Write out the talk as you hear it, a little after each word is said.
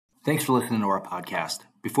Thanks for listening to our podcast.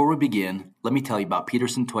 Before we begin, let me tell you about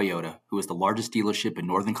Peterson Toyota, who is the largest dealership in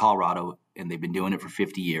northern Colorado, and they've been doing it for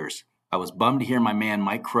 50 years. I was bummed to hear my man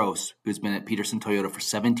Mike Kroos, who's been at Peterson Toyota for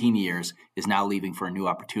 17 years, is now leaving for a new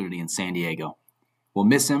opportunity in San Diego. We'll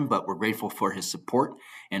miss him, but we're grateful for his support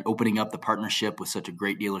and opening up the partnership with such a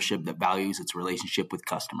great dealership that values its relationship with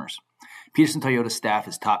customers. Peterson Toyota staff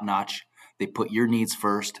is top-notch. They put your needs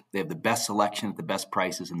first. They have the best selection at the best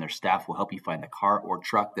prices, and their staff will help you find the car or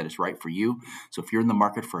truck that is right for you. So if you're in the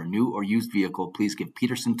market for a new or used vehicle, please give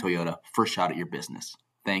Peterson Toyota first shot at your business.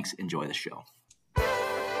 Thanks. Enjoy the show.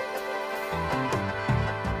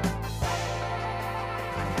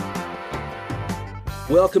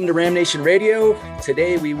 Welcome to RamNation Radio.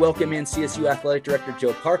 Today we welcome in CSU Athletic Director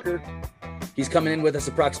Joe Parker. He's coming in with us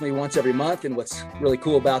approximately once every month, and what's really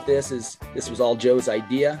cool about this is this was all Joe's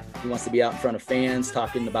idea. He wants to be out in front of fans,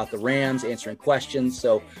 talking about the Rams, answering questions.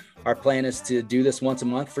 So our plan is to do this once a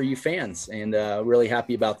month for you fans, and really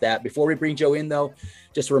happy about that. Before we bring Joe in, though,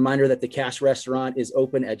 just a reminder that the Cash Restaurant is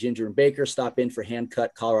open at Ginger and Baker. Stop in for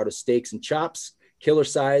hand-cut Colorado steaks and chops, killer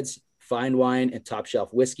sides, fine wine, and top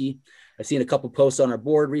shelf whiskey. I've seen a couple posts on our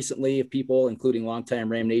board recently of people, including longtime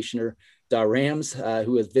RamNationer Da Rams,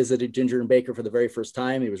 who has visited Ginger and Baker for the very first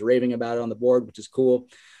time. He was raving about it on the board, which is cool.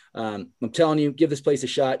 I'm telling you, give this place a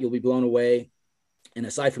shot. You'll be blown away. And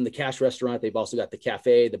aside from the Cash Restaurant, they've also got the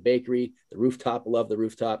cafe, the bakery, the rooftop. Love the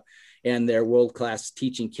rooftop, and their world-class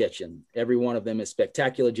teaching kitchen. Every one of them is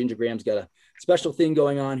spectacular. Ginger Graham's got a special thing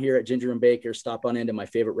going on here at Ginger and Baker. Stop on into my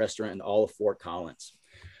favorite restaurant in all of Fort Collins.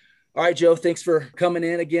 All right, Joe, thanks for coming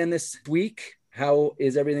in again this week. How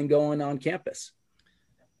is everything going on campus?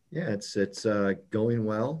 Yeah, it's going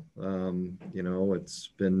well. It's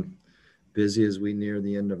been busy as we near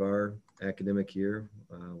the end of our academic year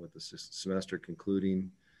with the semester concluding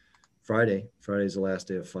Friday. Friday's the last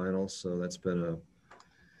day of finals, so that's been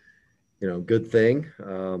a good thing.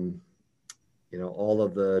 All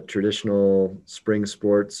of the traditional spring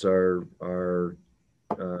sports are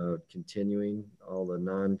continuing. All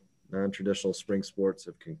the non-traditional spring sports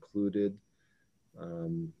have concluded.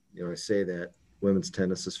 I say that women's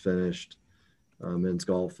tennis is finished. Men's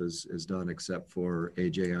golf is done, except for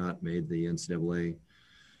AJ Ott made the NCAA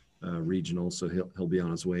regional, so he'll be on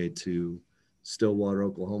his way to Stillwater,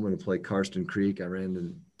 Oklahoma, to play Karsten Creek. I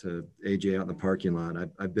ran into AJ out in the parking lot.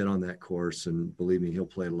 I've been on that course, and believe me, he'll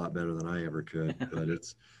play it a lot better than I ever could. But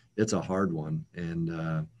it's a hard one,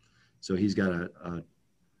 and so he's got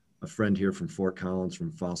a friend here from Fort Collins,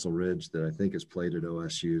 from Fossil Ridge, that I think has played at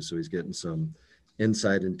OSU. So he's getting some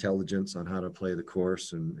inside intelligence on how to play the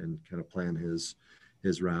course and kind of plan his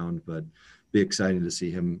round. But be exciting to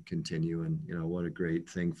see him continue. And, what a great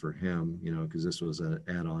thing for him, because this was an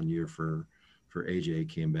add-on year for AJ.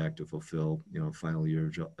 Came back to fulfill, final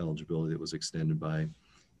year eligibility that was extended by,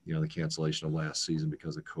 the cancellation of last season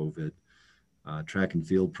because of COVID. Track and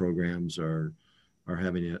field programs are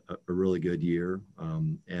having a really good year.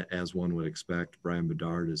 As one would expect. Brian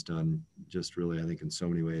Bedard has done just really, I think in so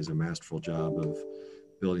many ways, a masterful job of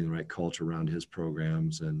building the right culture around his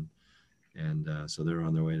programs. And so they're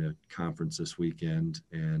on their way to conference this weekend,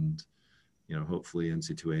 and, hopefully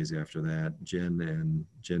NC2As after that. Jen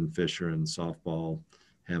Fisher and softball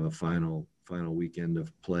have a final weekend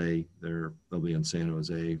of play. They'll be in San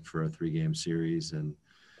Jose for a 3-game series, and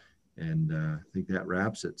I think that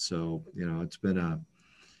wraps it. So, it's been a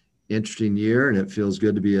interesting year, and it feels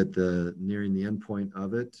good to be nearing the end point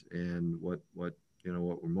of it. And what we're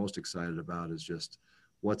most excited about is just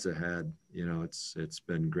what's ahead. It's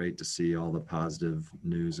been great to see all the positive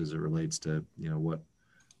news as it relates to,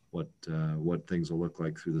 what things will look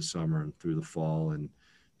like through the summer and through the fall. And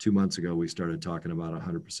 2 months ago, we started talking about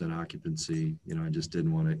 100% occupancy. I just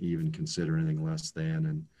didn't want to even consider anything less than,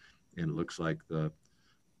 and it looks like the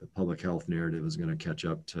public health narrative is going to catch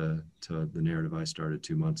up to the narrative I started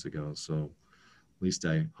 2 months ago. So at least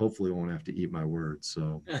I hopefully won't have to eat my words.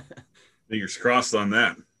 So fingers crossed on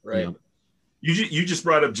that. Right. Yeah. You just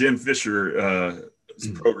brought up Jen Fisher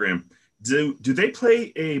program. Do they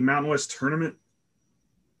play a Mountain West tournament?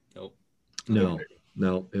 Nope.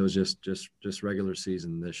 No, it was just regular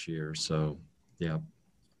season this year. So yeah.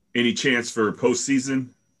 Any chance for postseason?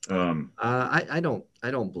 I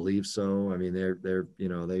don't believe so. I mean,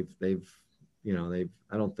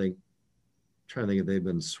 I don't think, trying to think if they've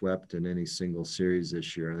been swept in any single series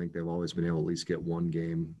this year. I think they've always been able to at least get one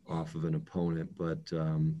game off of an opponent, but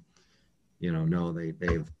no,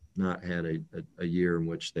 they've not had a year in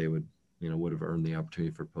which they would have earned the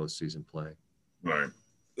opportunity for postseason play. All right.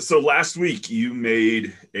 So last week you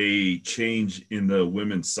made a change in the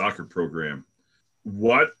women's soccer program.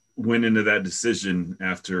 What went into that decision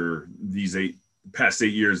after these 8 past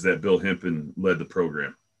 8 years that Bill Hempen led the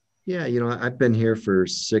program? Yeah, I've been here for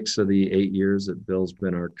 6 of the 8 years that Bill's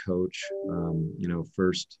been our coach.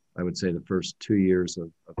 I would say the first 2 years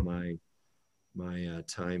of my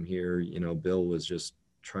time here, Bill was just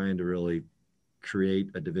trying to really create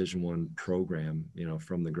a Division I program,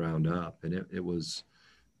 from the ground up, and it was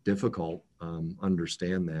difficult.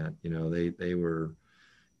 Understand that, they were,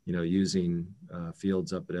 using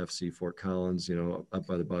fields up at FC Fort Collins, up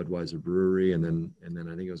by the Budweiser Brewery, and then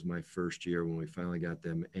I think it was my first year when we finally got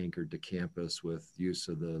them anchored to campus with use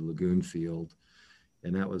of the Lagoon Field,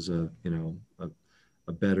 and that was a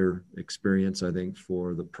better experience, I think,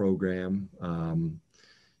 for the program.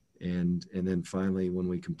 And then finally, when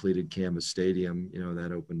we completed Canvas Stadium,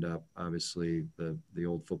 that opened up obviously the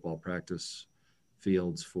old football practice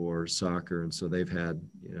fields for soccer, and so they've had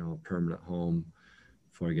a permanent home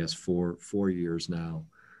for, I guess, four years now.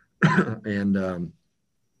 And I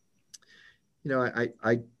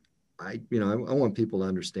want people to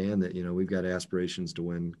understand that we've got aspirations to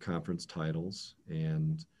win conference titles,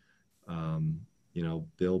 and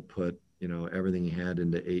Bill put everything he had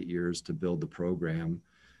into 8 years to build the program.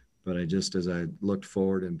 But as I looked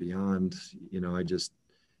forward and beyond, I just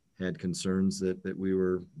had concerns that we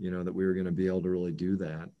were going to be able to really do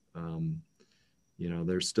that.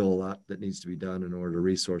 There's still a lot that needs to be done in order to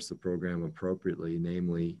resource the program appropriately.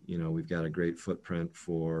 Namely, we've got a great footprint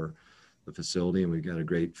for the facility, and we've got a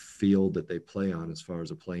great field that they play on as far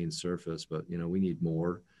as a playing surface. But, we need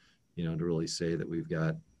more, to really say that we've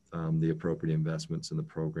got the appropriate investments in the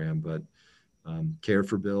program. But care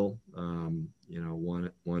for Bill,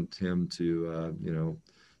 want him to,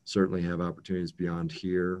 certainly have opportunities beyond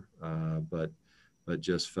here, but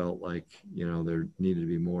just felt like, there needed to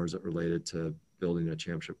be more as it related to building a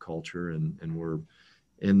championship culture, and we're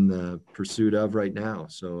in the pursuit of right now.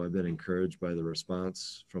 So I've been encouraged by the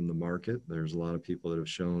response from the market. There's a lot of people that have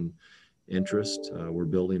shown interest. We're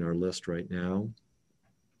building our list right now.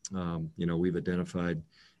 We've identified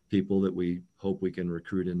people that we hope we can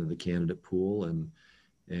recruit into the candidate pool.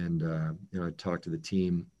 And I talked to the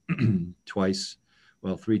team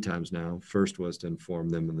three times now. First was to inform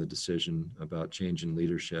them of the decision about changing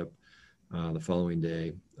leadership. The following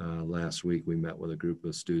day, last week, we met with a group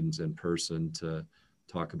of students in person to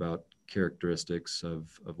talk about characteristics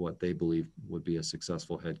of what they believe would be a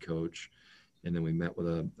successful head coach. And then we met with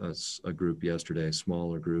a group yesterday, a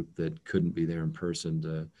smaller group that couldn't be there in person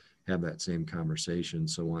to have that same conversation.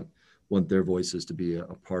 So want their voices to be a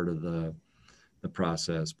part of the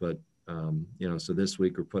process. But, so this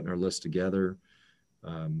week we're putting our list together.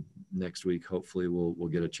 Next week, hopefully we'll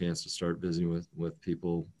get a chance to start visiting with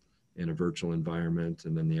people in a virtual environment.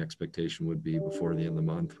 And then the expectation would be before the end of the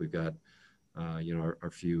month, we've got,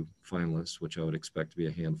 our few finalists, which I would expect to be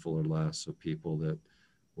a handful or less of people that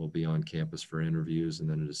will be on campus for interviews, and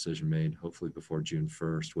then a decision made hopefully before June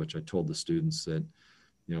 1st, which I told the students that,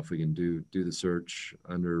 if we can do the search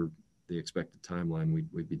under the expected timeline,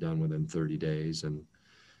 we'd be done within 30 days. And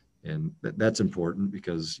that's important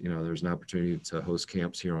because, there's an opportunity to host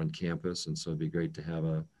camps here on campus. And so it'd be great to have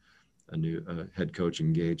a new head coach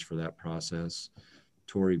engaged for that process.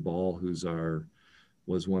 Tori Ball,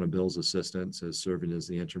 was one of Bill's assistants, is serving as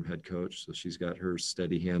the interim head coach. So she's got her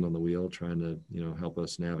steady hand on the wheel, trying to, help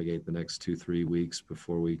us navigate the next 2-3 weeks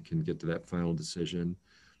before we can get to that final decision.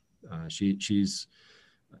 She's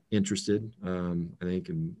interested, I think,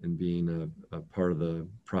 in being a part of the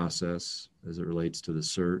process as it relates to the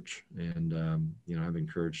search. And, I've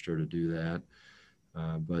encouraged her to do that.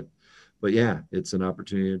 But yeah, it's an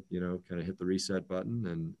opportunity to, kind of hit the reset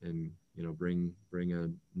button and bring a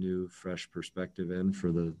new, fresh perspective in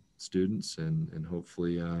for the students, and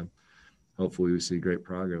hopefully we see great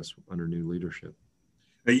progress under new leadership.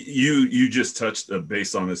 You just touched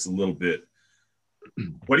base on this a little bit.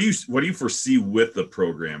 What do you foresee with the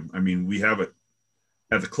program? I mean, we have it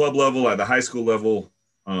at the club level, at the high school level,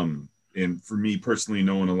 and for me personally,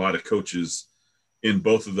 knowing a lot of coaches in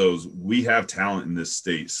both of those, we have talent in this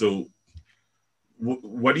state. So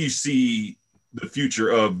what do you see the future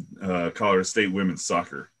of Colorado State women's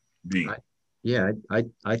soccer being?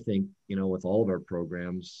 I think, with all of our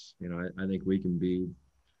programs, I think we can be,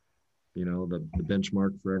 the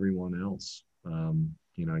benchmark for everyone else.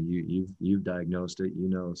 You've diagnosed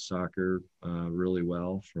it, soccer really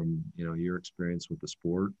well from, your experience with the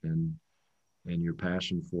sport and your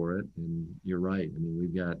passion for it. And you're right. I mean,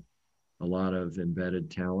 we've got a lot of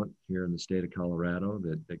embedded talent here in the state of Colorado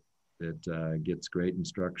that gets great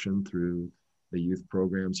instruction through the youth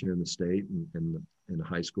programs here in the state and in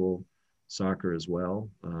high school soccer as well.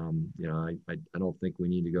 I don't think we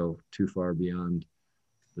need to go too far beyond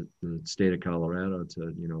the state of Colorado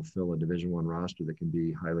to, fill a Division I roster that can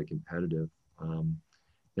be highly competitive.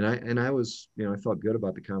 And I was, I felt good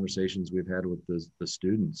about the conversations we've had with the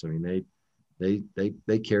students. I mean,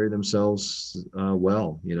 they carry themselves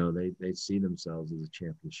well. They see themselves as a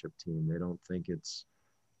championship team. They don't think it's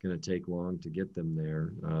going to take long to get them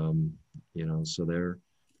there. So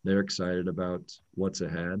they're excited about what's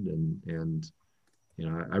ahead. And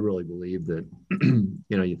I really believe that,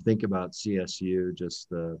 you think about CSU, just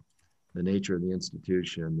the nature of the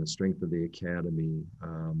institution, the strength of the academy,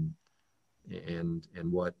 and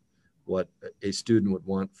what a student would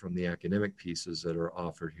want from the academic pieces that are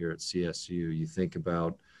offered here at CSU. You think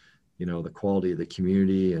about, the quality of the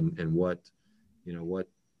community and what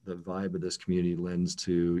the vibe of this community lends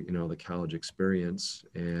to, the college experience.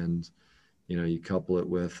 And, you couple it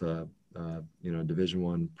with, Division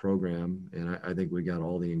I program. And I think we got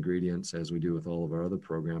all the ingredients, as we do with all of our other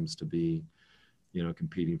programs, to be,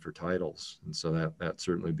 competing for titles. And so that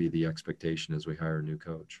certainly be the expectation as we hire a new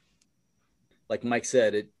coach. Like Mike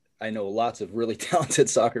said, I know lots of really talented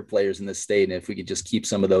soccer players in this state. And if we could just keep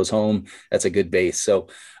some of those home, that's a good base. So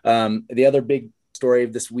the other big story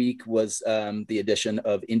of this week was the addition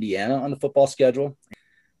of Indiana on the football schedule.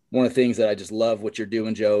 One of the things that I just love what you're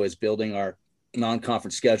doing, Joe, is building our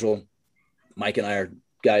non-conference schedule. Mike and I are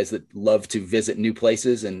guys that love to visit new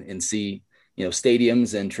places and see,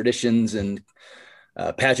 stadiums and traditions and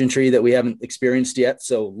pageantry that we haven't experienced yet.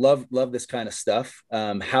 So love this kind of stuff.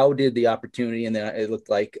 How did the opportunity, and then it looked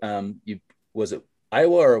like was it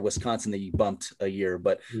Iowa or Wisconsin that you bumped a year,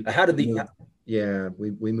 but how did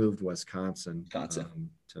we moved Wisconsin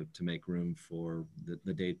to make room for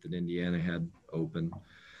the date that Indiana had open.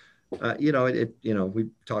 We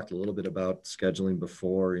talked a little bit about scheduling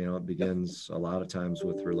before. It begins a lot of times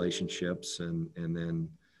with relationships, and then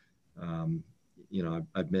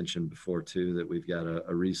I've mentioned before too that we've got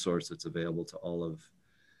a resource that's available to all of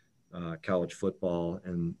college football,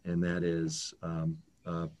 and that is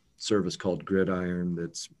a service called Gridiron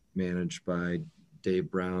that's managed by Dave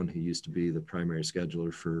Brown, who used to be the primary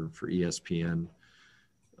scheduler for ESPN.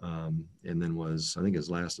 And then I think his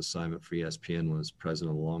last assignment for ESPN was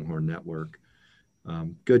president of the Longhorn Network.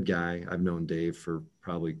 Good guy. I've known Dave for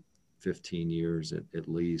probably 15 years at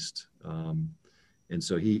least. And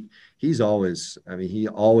so he's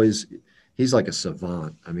like a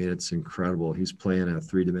savant. I mean, it's incredible. He's playing a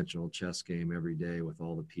 3-dimensional chess game every day with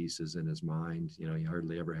all the pieces in his mind. He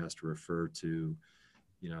hardly ever has to refer to,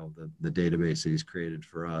 the database that he's created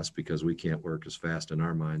for us, because we can't work as fast in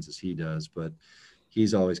our minds as he does. But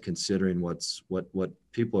he's always considering what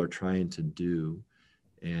people are trying to do.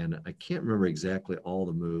 And I can't remember exactly all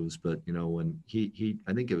the moves, but, when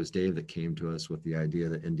I think it was Dave that came to us with the idea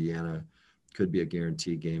that Indiana could be a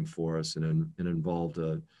guaranteed game for us, and involved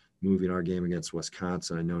moving our game against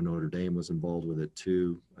Wisconsin. I know Notre Dame was involved with it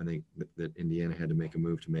too. I think that Indiana had to make a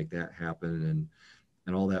move to make that happen.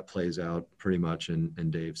 And all that plays out pretty much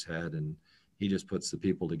in Dave's head. And he just puts the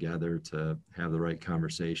people together to have the right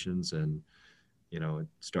conversations. And, it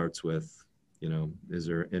starts with, is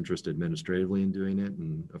there interest administratively in doing it?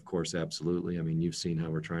 And of course, absolutely. I mean, you've seen how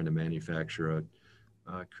we're trying to manufacture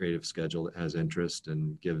a creative schedule that has interest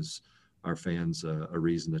and gives our fans a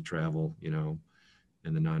reason to travel,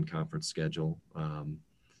 in the non-conference schedule.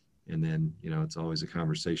 And then, it's always a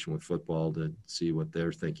conversation with football to see what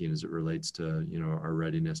they're thinking as it relates to, our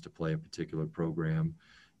readiness to play a particular program.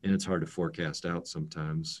 And it's hard to forecast out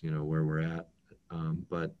sometimes, where we're at.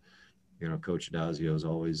 But, Coach Dazio is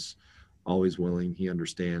always willing. He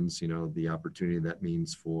understands, the opportunity that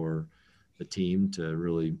means for the team to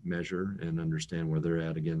really measure and understand where they're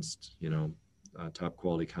at against, top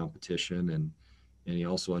quality competition. And he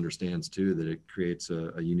also understands too that it creates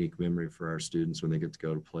a unique memory for our students when they get to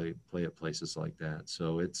go to play at places like that.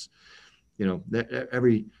 So it's,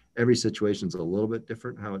 every situation is a little bit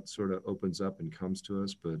different how it sort of opens up and comes to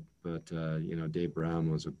us. But Dave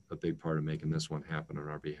Brown was a big part of making this one happen on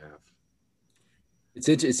our behalf.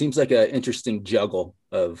 It seems like an interesting juggle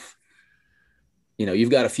of, you've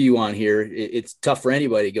got a few on here. It's tough for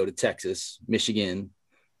anybody to go to Texas, Michigan,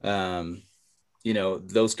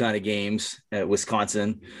 those kind of games at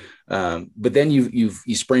Wisconsin. But then you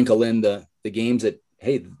sprinkle in the games that,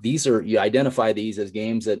 hey, you identify these as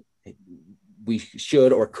games that we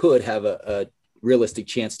should or could have a realistic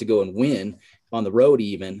chance to go and win on the road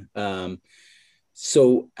even.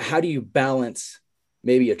 So how do you balance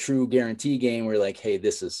maybe a true guarantee game where you're like, hey,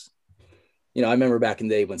 this is, I remember back in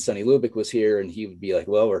the day when Sonny Lubick was here and he would be like,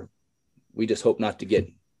 well, we just hope not to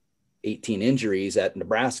get 18 injuries at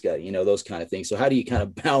Nebraska, those kind of things. So how do you kind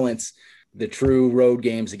of balance the true road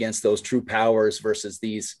games against those true powers versus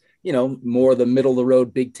these more of the middle of the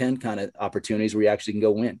road Big Ten kind of opportunities where you actually can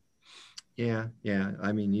go win. Yeah.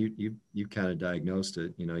 I mean, you kind of diagnosed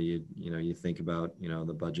it. You think about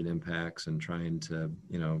the budget impacts and trying to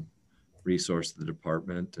resource the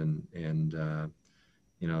department and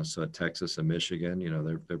so at Texas and Michigan,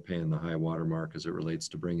 they're paying the high water mark as it relates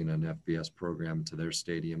to bringing an FBS program to their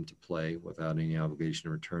stadium to play without any obligation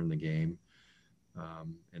to return the game.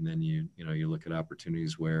 And then you look at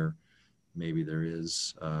opportunities where maybe there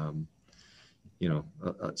is a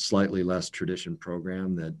slightly less tradition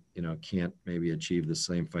program that can't maybe achieve the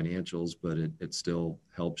same financials, but it still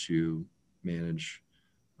helps you manage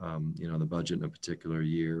the budget in a particular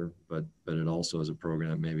year, but it also is a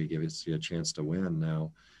program that maybe gives you a chance to win.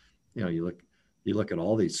 Now, you look at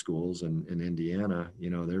all these schools in Indiana,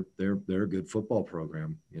 they're a good football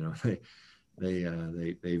program.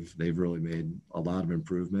 They've really made a lot of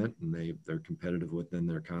improvement, and they're competitive within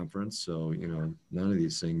their conference. So none of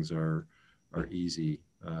these things are easy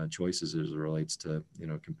choices as it relates to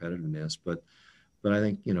competitiveness. But I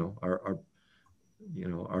think our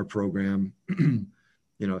program.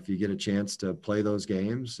 If you get a chance to play those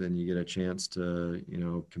games and you get a chance to,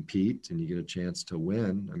 compete and you get a chance to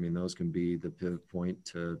win, I mean, those can be the pivot point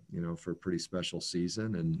to, for a pretty special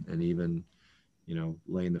season and even,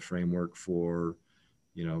 laying the framework for,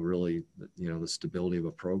 really, the stability of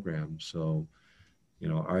a program. So,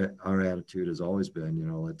 our attitude has always been,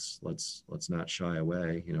 let's not shy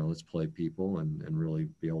away, let's play people and really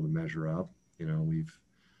be able to measure up.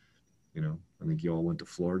 I think you all went to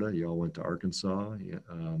Florida, you all went to Arkansas.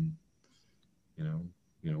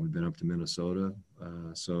 We've been up to Minnesota.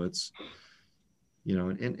 So it's,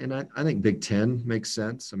 and I think Big Ten makes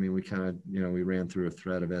sense. I mean, we kind of, we ran through a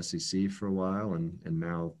thread of SEC for a while, and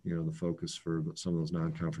now, the focus for some of those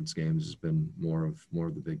non-conference games has been more of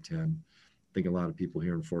the Big Ten. I think a lot of people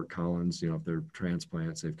here in Fort Collins, if they're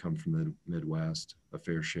transplants, they've come from the Midwest, a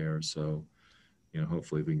fair share. So,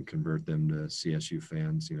 hopefully we can convert them to CSU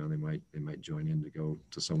fans. They might join in to go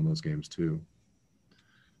to some of those games too.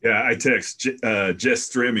 Yeah, I text Jess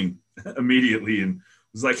Streaming immediately and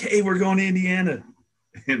was like, "Hey, we're going to Indiana,"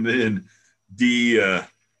 and then Deidre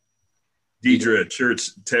at church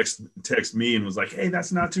text me and was like, "Hey,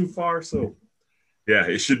 that's not too far." So, yeah,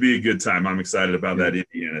 it should be a good time. I'm excited about that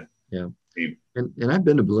Indiana team. And I've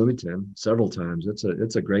been to Bloomington several times.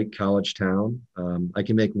 It's a great college town. I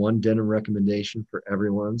can make one dinner recommendation for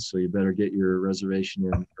everyone, so you better get your reservation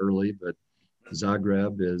in early. But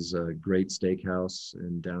Zagreb is a great steakhouse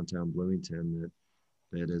in downtown Bloomington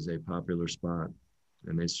that is a popular spot,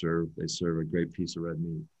 and they serve a great piece of red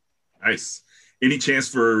meat. Nice. Any chance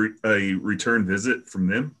for a return visit from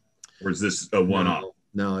them, or is this a one-off?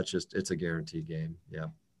 No, it's a guaranteed game. Yeah,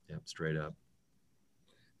 straight up.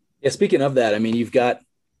 Yeah, speaking of that, I mean, you've got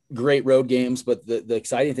great road games, but the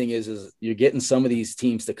exciting thing is you're getting some of these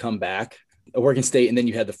teams to come back. Oregon State, and then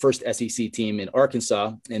you had the first SEC team in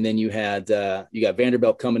Arkansas, and then you got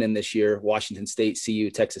Vanderbilt coming in this year, Washington State,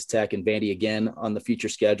 CU, Texas Tech, and Vandy again on the future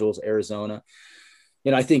schedules, Arizona.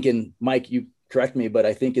 I think Mike, you correct me, but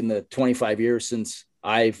I think in the 25 years since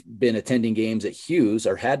I've been attending games at Hughes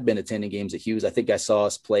or had been attending games at Hughes, I think I saw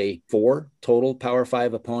us play 4 total Power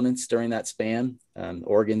 5 opponents during that span,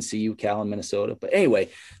 Oregon, CU, Cal, and Minnesota. But anyway,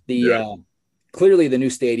 clearly the new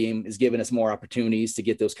stadium is giving us more opportunities to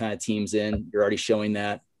get those kind of teams in. You're already showing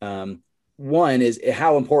that. One is,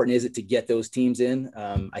 how important is it to get those teams in?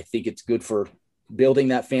 I think it's good for building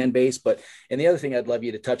that fan base. And the other thing I'd love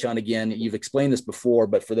you to touch on again, you've explained this before,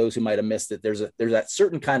 but for those who might have missed it, there's that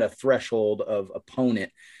certain kind of threshold of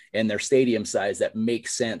opponent and their stadium size that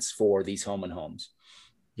makes sense for these home and homes.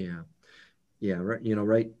 Yeah.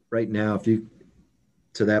 Right now, if you,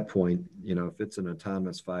 to that point, if it's an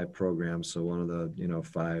autonomous 5 program, so one of the,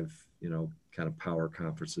 5, kind of power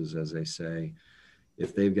conferences, as they say,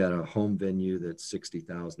 if they've got a home venue that's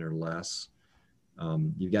 60,000 or less,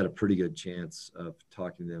 you've got a pretty good chance of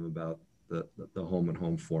talking to them about the home and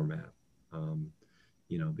home format,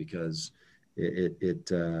 because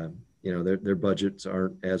their budgets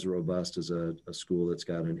aren't as robust as a school that's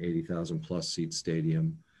got an 80,000 plus seat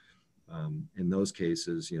stadium. In those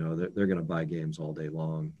cases, they're going to buy games all day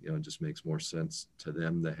long. It just makes more sense to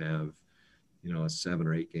them to have, a 7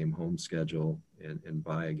 or 8 game home schedule and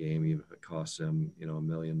buy a game, even if it costs them, $1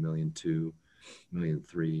 million, $1.2 million,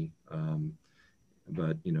 $1.3 million.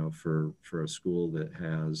 But, for a school that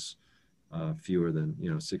has fewer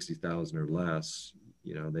than, 60,000 or less,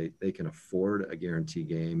 they can afford a guarantee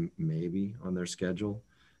game maybe on their schedule.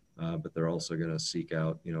 But they're also going to seek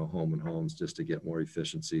out, home and homes just to get more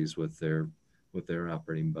efficiencies with their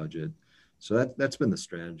operating budget. So that's been the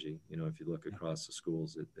strategy. If you look across the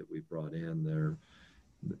schools that we've brought in, they're,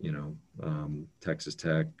 Texas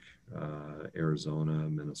Tech, Arizona,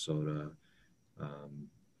 Minnesota,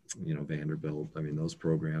 Vanderbilt. I mean, those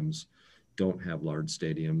programs don't have large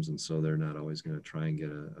stadiums, and so they're not always going to try and get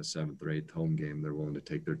a seventh or eighth home game. They're willing to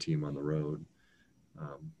take their team on the road.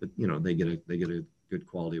 But they get a good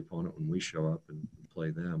quality opponent when we show up and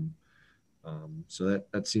play them. So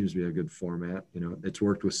that seems to be a good format. It's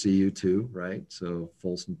worked with CU too, right? So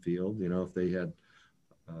Folsom Field, if they had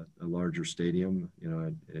a larger stadium,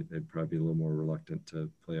 they'd probably be a little more reluctant to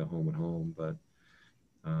play a home and home. But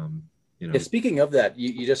speaking of that,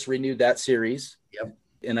 you just renewed that series. Yep.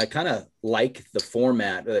 And I kind of like the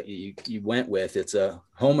format that you went with. It's a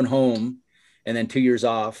home and home, and then 2 years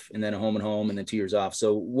off, and then a home and home, and then 2 years off.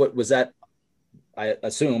 So what was that? I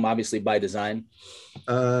assume obviously by design.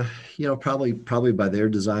 Probably by their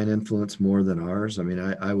design influence more than ours. I mean,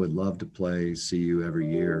 I would love to play CU every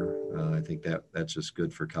year. I think that's just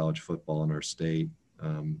good for college football in our state.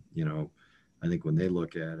 I think when they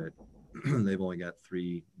look at it, they've only got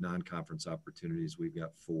 3 non-conference opportunities. We've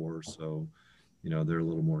got 4. So, they're a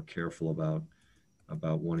little more careful about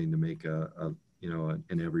wanting to make an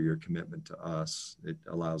every year commitment to us. It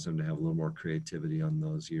allows them to have a little more creativity on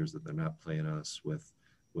those years that they're not playing us with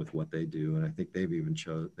what they do. And I think they've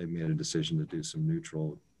made a decision to do some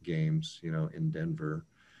neutral games, in Denver.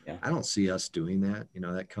 Yeah. I don't see us doing that.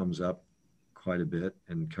 That comes up quite a bit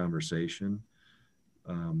in conversation.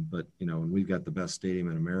 But when we've got the best stadium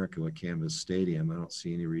in America with Canvas Stadium, I don't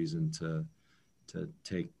see any reason to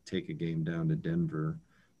take a game down to Denver.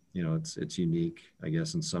 It's unique, I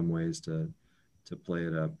guess, in some ways to play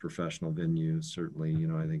at a professional venue. Certainly,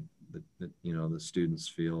 I think that the students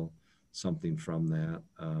feel something from that.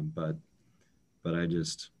 But I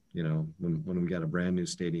just, when we got a brand new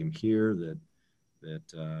stadium here that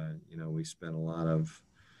we spent a lot of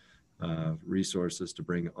resources to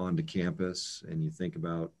bring onto campus, and you think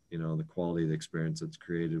about the quality of the experience that's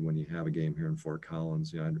created when you have a game here in Fort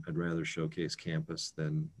Collins. I'd rather showcase campus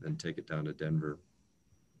than take it down to Denver.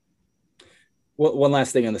 Well, one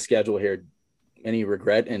last thing on the schedule here. Any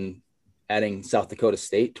regret in adding South Dakota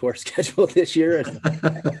State to our schedule this year?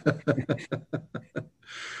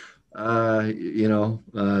 No.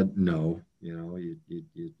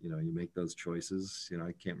 You make those choices.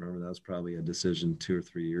 I can't remember. That was probably a decision 2 or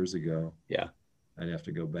 3 years ago. Yeah. I'd have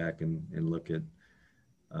to go back and look at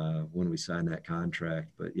when we signed that contract.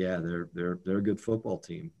 But yeah, they're a good football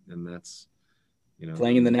team, and that's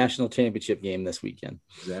playing in the national championship game this weekend.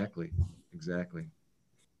 Exactly.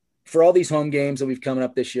 For all these home games that we've coming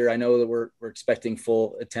up this year, I know that we're expecting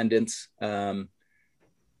full attendance.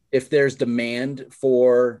 If there's demand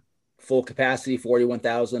for full capacity,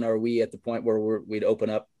 41,000, are we at the point where we'd open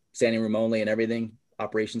up standing room only and everything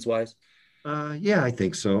operations wise? Yeah, I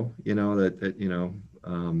think so.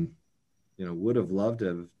 Would have loved to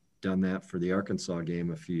have done that for the Arkansas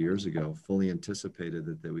game a few years ago. Fully anticipated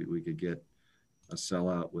that we could get a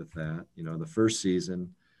sellout with that. The first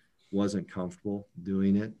season wasn't comfortable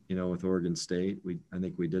doing it, with Oregon State. I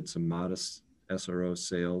think we did some modest SRO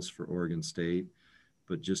sales for Oregon State,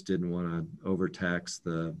 but just didn't want to overtax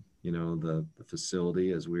the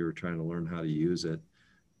facility as we were trying to learn how to use it.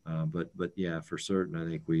 But yeah, for certain, I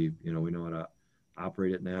think we know how to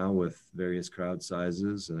operate it now with various crowd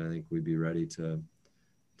sizes, and I think we'd be ready to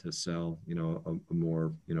sell, a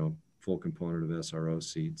more, full component of SRO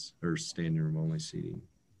seats or standing room only seating.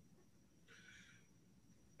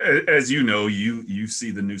 As you see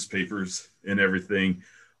the newspapers and everything.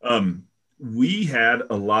 We had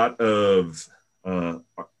a lot of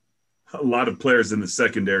players in the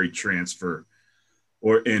secondary transfer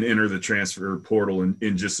and enter the transfer portal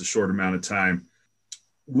in just a short amount of time.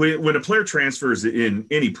 When a player transfers in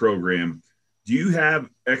any program, do you have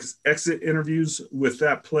exit interviews with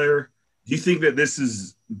that player? Do you think that this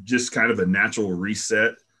is just kind of a natural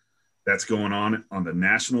reset that's going on the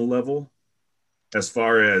national level, as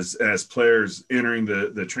far as players entering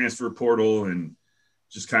the transfer portal and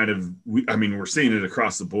just kind of, we're seeing it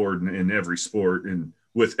across the board in every sport and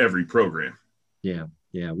with every program. Yeah.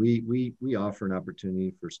 We offer an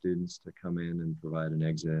opportunity for students to come in and provide an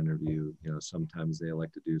exit interview. Sometimes they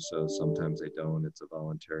elect to do so, sometimes they don't. It's a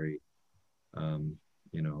voluntary,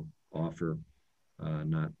 offer,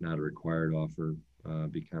 not a required offer.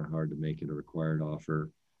 It'd be kind of hard to make it a required offer.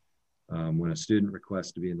 When a student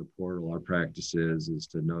requests to be in the portal, our practice is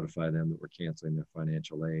to notify them that we're canceling their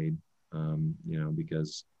financial aid,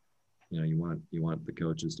 because, you want the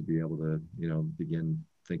coaches to be able to, begin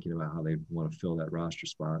thinking about how they want to fill that roster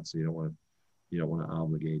spot. So you don't want to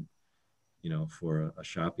obligate, for a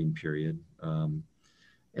shopping period. And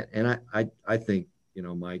I think,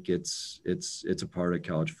 Mike, it's a part of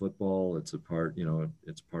college football. It's a part,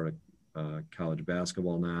 it's part of college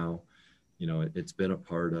basketball now. It's been a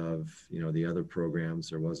part of, the other programs.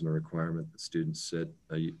 There wasn't a requirement that students sit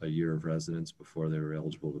a year of residence before they were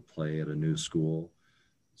eligible to play at a new school.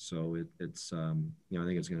 So it's I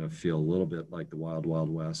think it's going to feel a little bit like the Wild Wild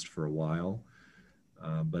West for a while.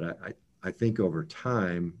 But I think over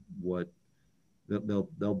time,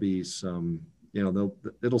 there'll be some,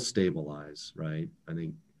 it'll stabilize, right? I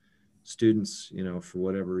think students, for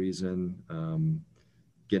whatever reason,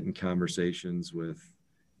 get in conversations with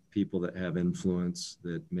people that have influence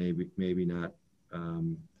that maybe not,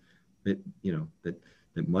 that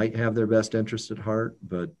might have their best interest at heart,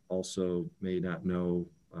 but also may not know,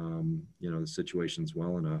 the situations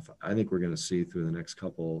well enough. I think we're going to see through the next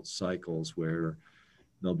couple cycles where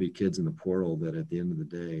there'll be kids in the portal that at the end of the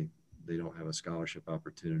day, they don't have a scholarship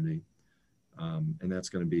opportunity. And that's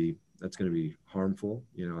going to be harmful,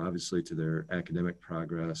 obviously to their academic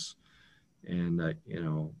progress. And,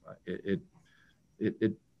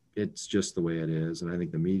 it's just the way it is. And I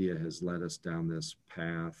think the media has led us down this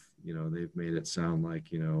path. They've made it sound like,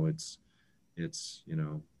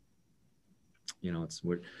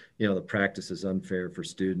 the practice is unfair for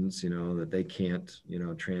students, that they can't,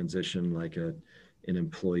 transition like an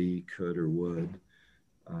employee could or would.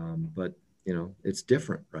 But, it's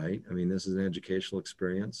different, right? I mean, this is an educational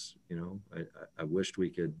experience. I wished we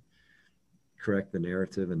could correct the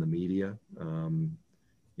narrative in the media.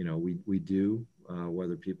 We do,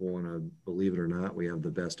 whether people want to believe it or not, we have the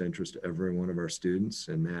best interest of every one of our students.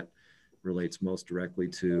 And that relates most directly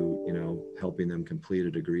to, helping them complete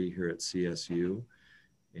a degree here at CSU.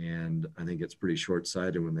 And I think it's pretty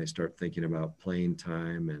short-sighted when they start thinking about playing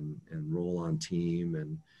time and role on team.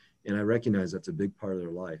 And I recognize that's a big part of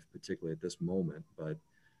their life, particularly at this moment, but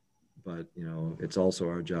it's also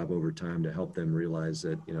our job over time to help them realize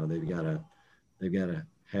that, they've got to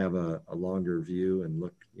have a longer view and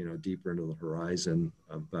look, deeper into the horizon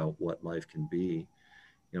about what life can be.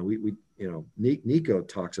 Nico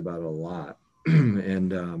talks about it a lot.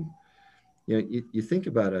 And, you think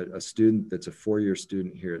about a student that's a 4-year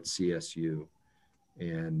student here at CSU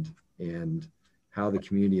and how the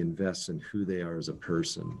community invests in who they are as a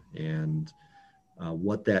person and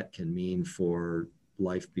what that can mean for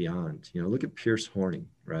life beyond. Look at Pierce Horning,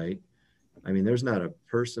 right? I mean, there's not a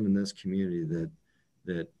person in this community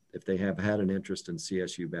that if they have had an interest in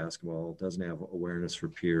CSU basketball, doesn't have awareness for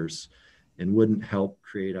Pierce and wouldn't help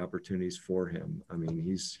create opportunities for him. I mean,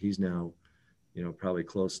 he's now, probably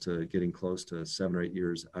getting close to 7 or 8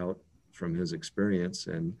 years out from his experience.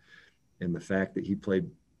 And the fact that he played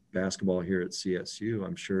basketball here at CSU,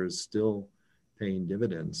 I'm sure is still paying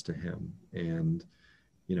dividends to him. And,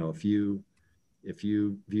 if you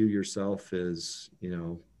view yourself as,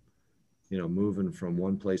 moving from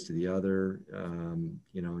one place to the other, and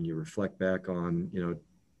you reflect back on,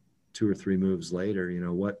 2 or 3 moves later,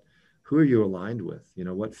 who are you aligned with?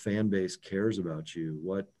 What fan base cares about you?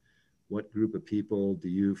 What group of people do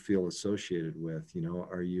you feel associated with?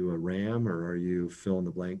 Are you a Ram or are you fill in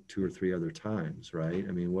the blank 2 or 3 other times, right?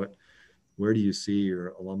 I mean, where do you see your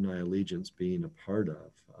alumni allegiance being a part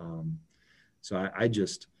of? So I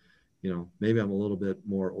just, maybe I'm a little bit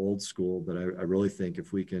more old school, but I really think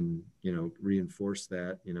if we can, reinforce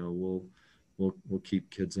that, we'll keep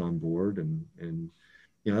kids on board. And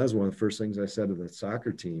that was one of the first things I said to the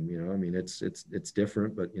soccer team. I mean, it's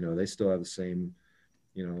different, but they still have the same,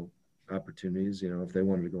 opportunities, if they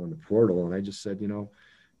wanted to go in the portal. And I just said,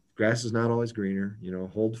 grass is not always greener,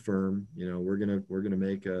 hold firm, we're going to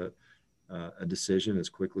make a decision as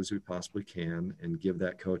quickly as we possibly can and give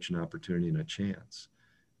that coach an opportunity and a chance.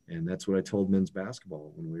 And that's what I told men's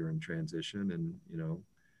basketball when we were in transition. And,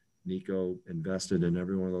 Nico invested in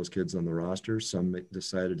every one of those kids on the roster. Some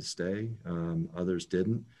decided to stay. Others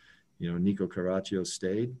didn't. Nico Caraccio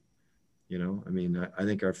stayed. I mean, I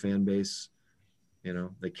think our fan base,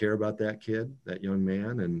 they care about that kid, that young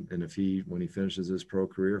man. And if when he finishes his pro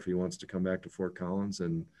career, if he wants to come back to Fort Collins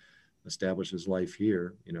and establish his life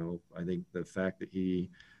here, I think the fact that he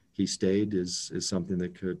stayed is something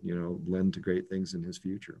that could, lend to great things in his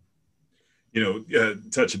future.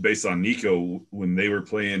 Touching base on Nico, when they were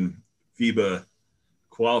playing FIBA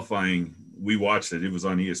qualifying, we watched it. It was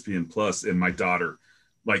on ESPN Plus, and my daughter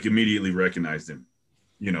immediately recognized him,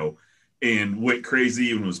 and went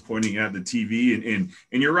crazy and was pointing at the TV.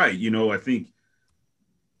 And you're right. I think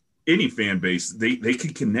any fan base, they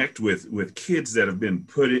can connect with kids that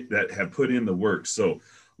have put in the work. So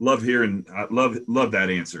love that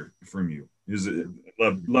answer from you.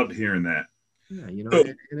 Loved hearing that. Yeah,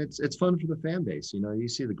 and it's fun for the fan base. You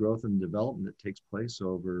see the growth and development that takes place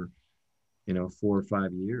over, 4 or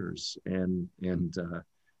 5 years. And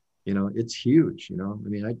it's huge. I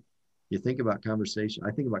mean, you think about conversation.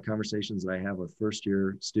 I think about conversations that I have with first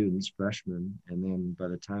year students, freshmen, and then by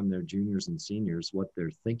the time they're juniors and seniors, what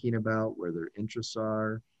they're thinking about, where their interests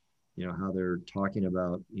are, how they're talking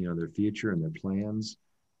about, their future and their plans.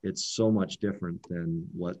 It's so much different than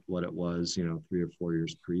what it was, 3 or 4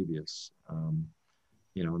 years previous. And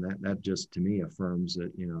that just, to me, affirms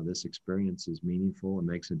that, this experience is meaningful and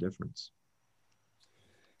makes a difference.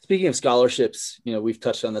 Speaking of scholarships, we've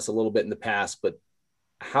touched on this a little bit in the past, but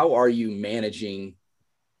how are you managing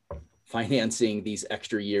financing these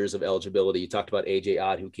extra years of eligibility? You talked about AJ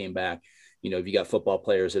Odd, who came back. You got football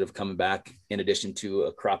players that have come back in addition to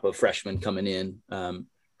a crop of freshmen coming in.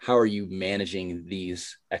 How are you managing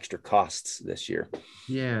these extra costs this year?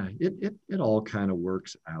 Yeah, it all kind of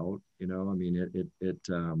works out. I mean,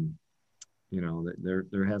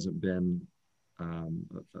 there hasn't been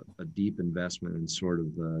a deep investment in sort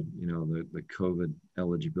of the COVID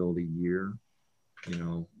eligibility year.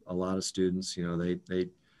 A lot of students,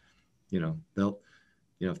 they'll,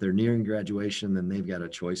 if they're nearing graduation, then they've got a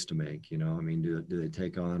choice to make. I mean, do they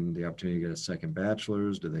take on the opportunity to get a second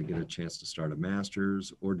bachelor's? Do they get a chance to start a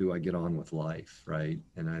master's? Or do I get on with life, right?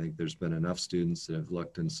 And I think there's been enough students that have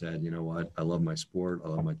looked and said, you know what, I love my sport, I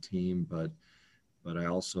love my team, but I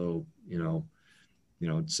also,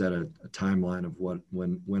 set a timeline of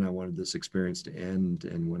when I wanted this experience to end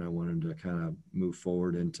and when I wanted to kind of move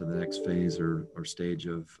forward into the next phase or stage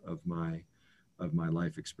of my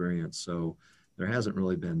life experience. So there hasn't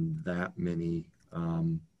really been that many,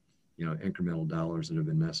 incremental dollars that have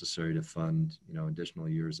been necessary to fund, additional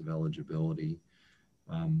years of eligibility.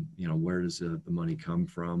 Where does the money come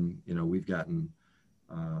from? We've gotten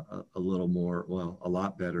a little more, a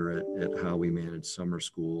lot better at how we manage summer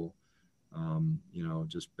school.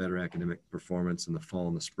 Just better academic performance in the fall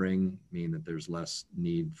and the spring mean that there's less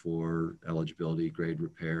need for eligibility grade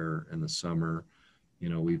repair in the summer.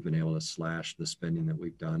 We've been able to slash the spending that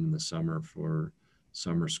we've done in the summer for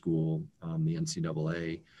summer school. The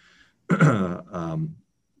NCAA,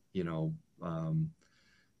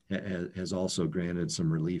 has also granted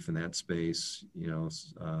some relief in that space.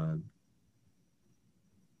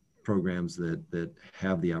 Programs that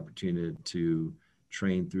have the opportunity to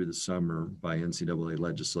train through the summer by NCAA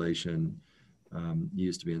legislation.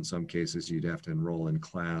 Used to be in some cases you'd have to enroll in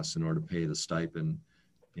class in order to pay the stipend.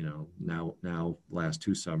 Now last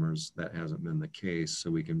 2 summers that hasn't been the case, so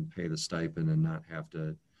we can pay the stipend and not have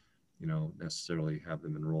to necessarily have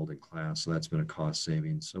them enrolled in class. So that's been a cost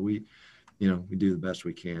savings. So we do the best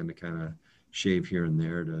we can to kind of shave here and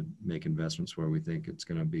there to make investments where we think it's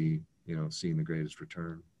going to be seeing the greatest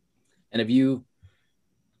return. And have you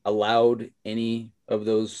allowed any of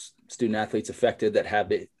those student athletes affected that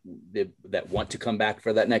have that want to come back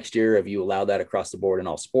for that next year? Have you allowed that across the board in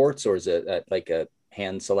all sports, or is it like a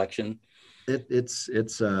hand selection? It's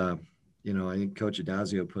I think Coach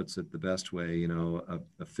Adazio puts it the best way. A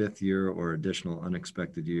 5th year or additional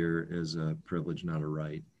unexpected year is a privilege, not a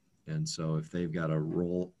right. And so if they've got a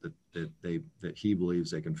role that he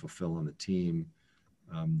believes they can fulfill on the team,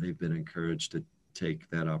 they've been encouraged to take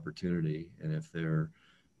that opportunity. And if there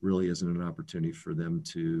really isn't an opportunity for them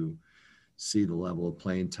to see the level of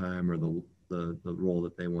playing time or the role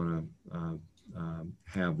that they want to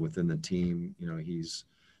have within the team, he's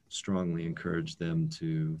strongly encouraged them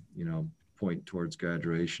to, point towards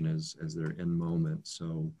graduation as their end moment.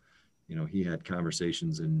 So, he had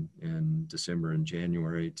conversations in December and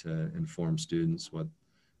January to inform students what,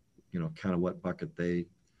 kind of what bucket they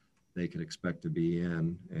could expect to be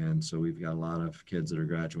in. And so we've got a lot of kids that are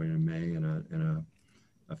graduating in May and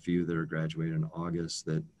a few that are graduating in August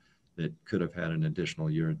that could have had an additional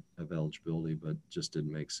year of eligibility, but just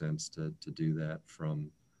didn't make sense to do that from,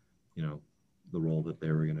 the role that they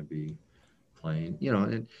were going to be playing,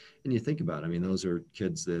 and you think about it, I mean, those are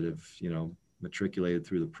kids that have, matriculated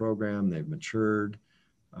through the program, they've matured,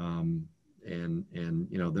 and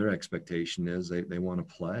their expectation is they want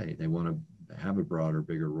to play, they want to have a broader,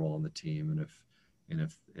 bigger role in the team. And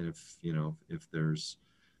if there's,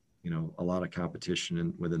 a lot of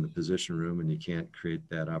competition within the position room and you can't create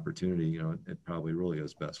that opportunity, it probably really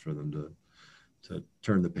is best for them to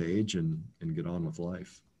turn the page and get on with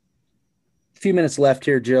life. A few minutes left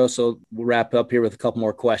here, Joe, so we'll wrap up here with a couple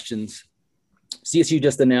more questions. CSU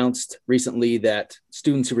just announced recently that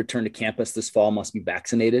students who return to campus this fall must be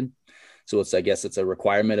vaccinated. So I guess it's a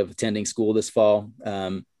requirement of attending school this fall.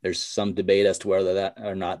 There's some debate as to whether that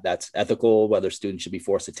or not that's ethical, whether students should be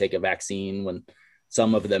forced to take a vaccine when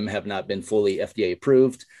some of them have not been fully FDA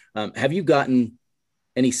approved. Have you gotten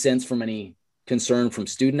any sense from any concern from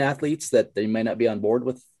student athletes that they may not be on board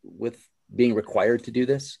with being required to do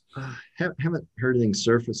this? Haven't heard anything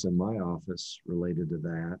surface in my office related to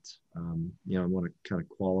that. I want to kind of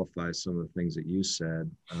qualify some of the things that you said.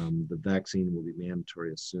 The vaccine will be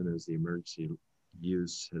mandatory as soon as the emergency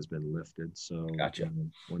use has been lifted. So Gotcha.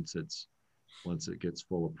 Once it gets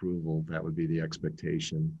full approval, that would be the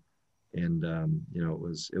expectation. And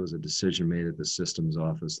it was a decision made at the systems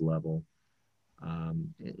office level.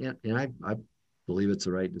 And I believe it's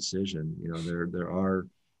the right decision. There are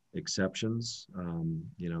exceptions.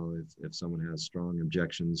 If someone has strong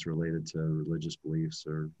objections related to religious beliefs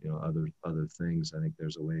or other things, I think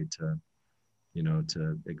there's a way to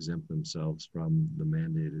exempt themselves from the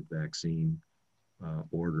mandated vaccine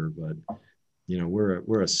order. But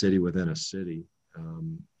we're a city within a city,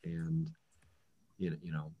 and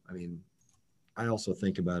I mean, I also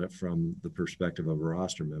think about it from the perspective of a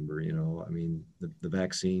roster member. The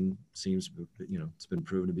vaccine seems, it's been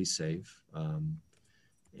proven to be safe.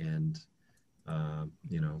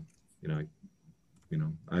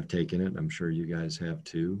 I've taken it. I'm sure you guys have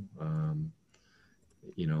too. And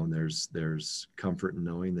there's comfort in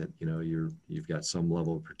knowing that, you've got some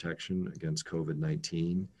level of protection against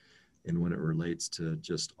COVID-19. And when it relates to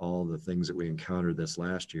just all the things that we encountered this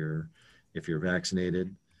last year, if you're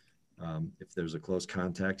vaccinated, if there's a close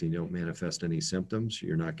contact and you don't manifest any symptoms,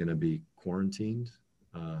 you're not going to be quarantined.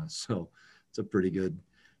 So it's a pretty good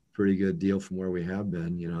deal from where we have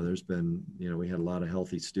been. There's been, we had a lot of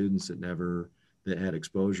healthy students that had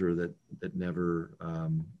exposure that never,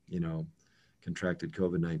 contracted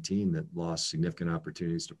COVID-19, that lost significant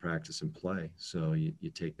opportunities to practice and play. So you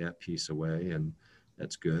take that piece away, and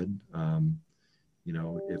that's good.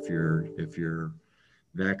 If you're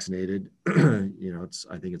vaccinated, I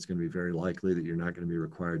think it's going to be very likely that you're not going to be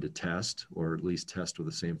required to test, or at least test with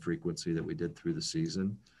the same frequency that we did through the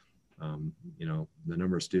season. The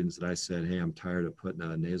number of students that I said, hey, I'm tired of putting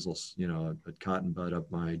a nasal, a cotton bud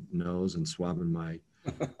up my nose and swabbing my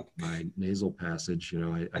nasal passage.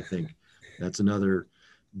 I think that's another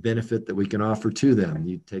benefit that we can offer to them.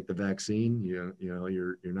 You take the vaccine, you're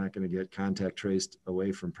not going to get contact traced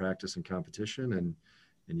away from practice and competition, and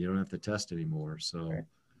you don't have to test anymore. So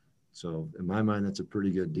in my mind, that's a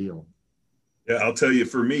pretty good deal. Yeah, I'll tell you,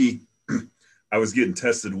 for me, I was getting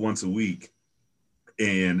tested once a week,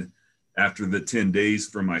 and after the 10 days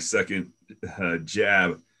for my second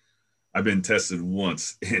jab, I've been tested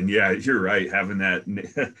once. And yeah, you're right. Having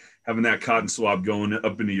that cotton swab going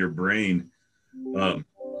up into your brain. I'm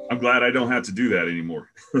glad I don't have to do that anymore.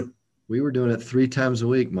 We were doing it 3 times a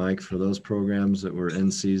week, Mike, for those programs that were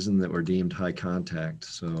in season that were deemed high contact.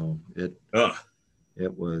 So it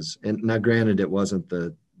was, and now granted, it wasn't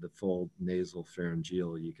the full nasal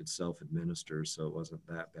pharyngeal. You could self-administer, so it wasn't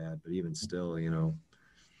that bad. But even still, your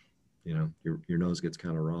nose gets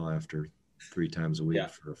kind of raw after 3 times a week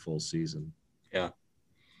for a full season. Yeah.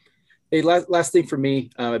 Hey, last thing for me,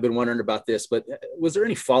 I've been wondering about this, but was there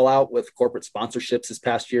any fallout with corporate sponsorships this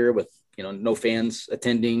past year with, no fans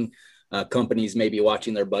attending, companies maybe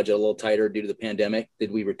watching their budget a little tighter due to the pandemic?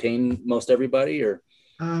 Did we retain most everybody, or?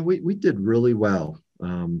 We did really well.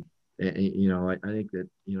 I think that,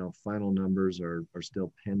 final numbers are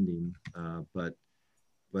still pending, but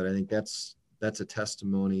I think that's a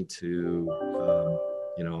testimony to,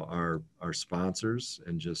 our sponsors,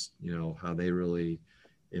 and just, how they really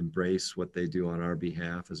embrace what they do on our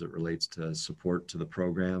behalf as it relates to support to the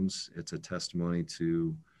programs. It's a testimony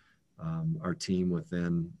to our team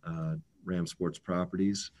within Ram Sports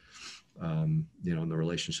Properties, and the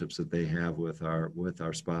relationships that they have with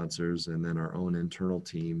our sponsors, and then our own internal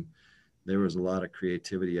team. There was a lot of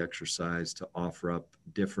creativity exercise to offer up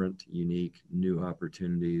different, unique, new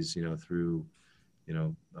opportunities, through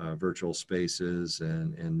virtual spaces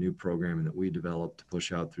and new programming that we developed to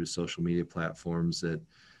push out through social media platforms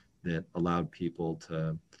that allowed people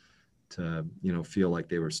to feel like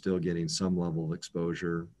they were still getting some level of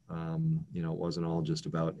exposure. It wasn't all just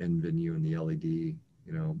about in venue and the LED,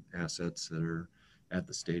 assets that are at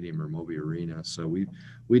the stadium or Moby Arena. So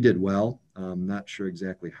we did well. Not sure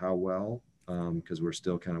exactly how well, because we're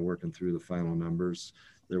still kind of working through the final numbers.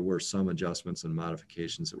 There were some adjustments and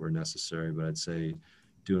modifications that were necessary, but I'd say,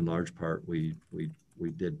 due in large part, we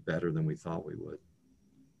did better than we thought we would.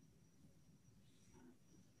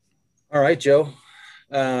 All right, Joe.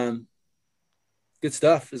 Good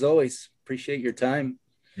stuff as always. Appreciate your time.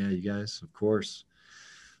 Yeah, you guys, of course.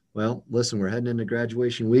 Well, listen, we're heading into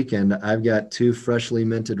graduation weekend. I've got 2 freshly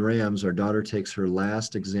minted Rams. Our daughter takes her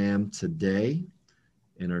last exam today,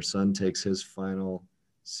 and our son takes his final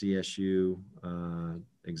CSU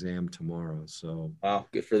exam tomorrow. So wow,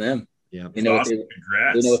 good for them. Yeah, awesome. They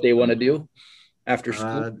know what they want to do after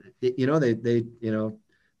school. They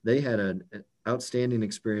they had an outstanding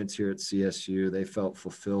experience here at CSU. They felt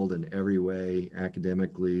fulfilled in every way,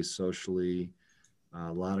 academically, socially.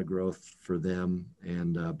 A lot of growth for them,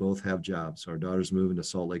 and both have jobs. Our daughter's moving to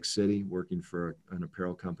Salt Lake City, working for an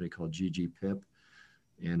apparel company called GG Pip,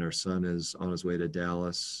 and our son is on his way to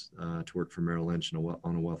Dallas to work for Merrill Lynch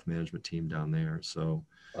on a wealth management team down there. So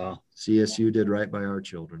Wow. CSU did right by our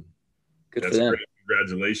children. Good for them. Great.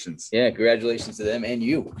 Congratulations. Yeah, congratulations to them and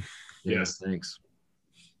you. Yes, thanks.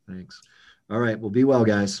 All right, well, be well,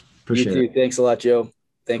 guys. Appreciate it. Thanks a lot, Joe.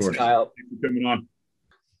 Thanks, Kyle. Thanks for coming on.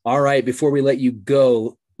 All right, before we let you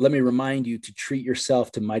go, let me remind you to treat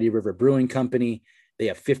yourself to Mighty River Brewing Company. They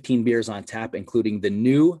have 15 beers on tap, including the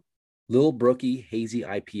new Little Brookie Hazy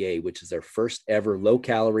IPA, which is their first ever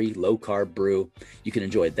low-calorie, low-carb brew. You can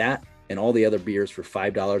enjoy that and all the other beers for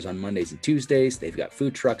 $5 on Mondays and Tuesdays. They've got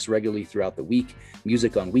food trucks regularly throughout the week,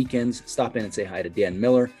 music on weekends. Stop in and say hi to Dan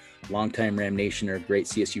Miller, longtime RamNationer, great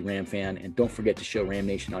CSU Ram fan. And don't forget to show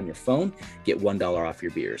RamNation on your phone. Get $1 off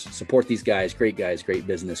your beers. Support these guys, great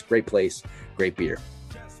business, great place, great beer.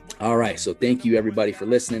 All right, so thank you everybody for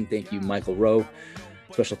listening. Thank you, Michael Rowe.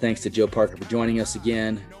 Special thanks to Joe Parker for joining us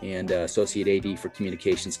again, and Associate AD for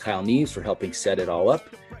Communications, Kyle Neves, for helping set it all up.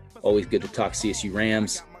 Always good to talk CSU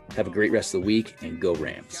Rams. Have a great rest of the week, and go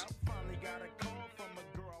Rams.